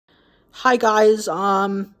Hi guys,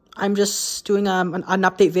 I'm just doing an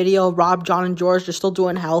update video. Rob, John, and George, they're still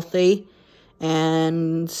doing healthy,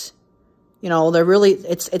 and you know they're really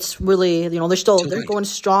it's really, you know, they're going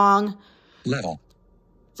strong. Level.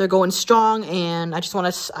 They're going strong, and I just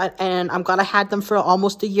want to, and I'm glad I had them for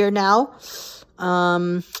almost a year now.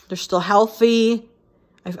 They're still healthy.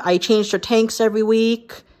 I change their tanks every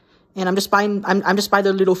week, and I'm just buying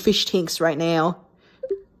their little fish tanks right now.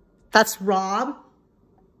 That's Rob.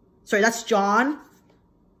 Sorry, that's John.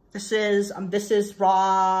 This is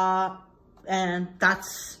Rob, and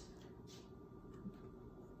that's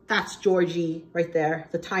Georgie right there.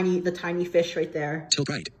 The tiny fish right there. Tilt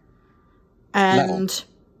right. And level.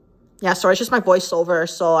 Yeah, sorry, it's just my voiceover.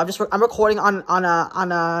 So I'm recording on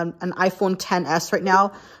an iPhone XS right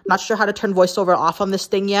now. Not sure how to turn voiceover off on this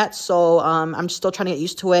thing yet. So I'm still trying to get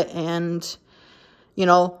used to it, and you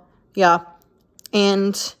know, yeah,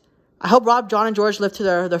 and I hope Rob, John, and George live to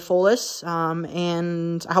their fullest,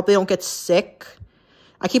 and I hope they don't get sick.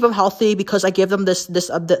 I keep them healthy because I give them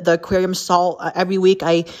the aquarium salt every week.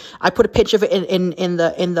 I put a pinch of it in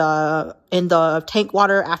the tank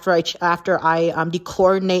water after I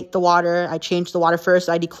dechlorinate the water. I change the water first.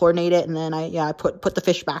 I dechlorinate it, and then I put the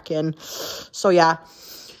fish back in. So yeah,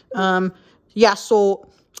 So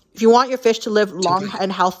if you want your fish to live long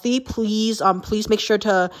and healthy, please make sure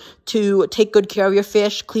to take good care of your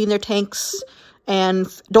fish, clean their tanks, and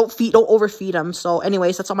don't overfeed them. So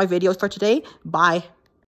anyways, that's all my videos for today. Bye.